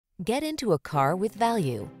Get into a car with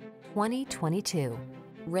value. 2022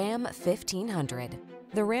 Ram 1500.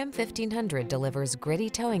 The Ram 1500 delivers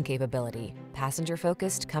gritty towing capability,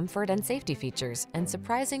 passenger-focused comfort and safety features, and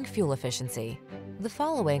surprising fuel efficiency. The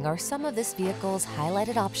following are some of this vehicle's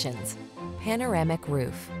highlighted options: panoramic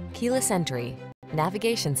roof, keyless entry,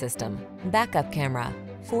 navigation system, backup camera,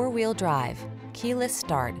 four-wheel drive, keyless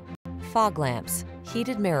start, fog lamps,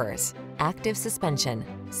 heated mirrors, active suspension,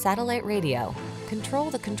 satellite radio. Control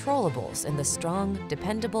the controllables in the strong,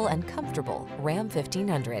 dependable, and comfortable Ram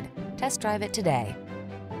 1500. Test drive it today.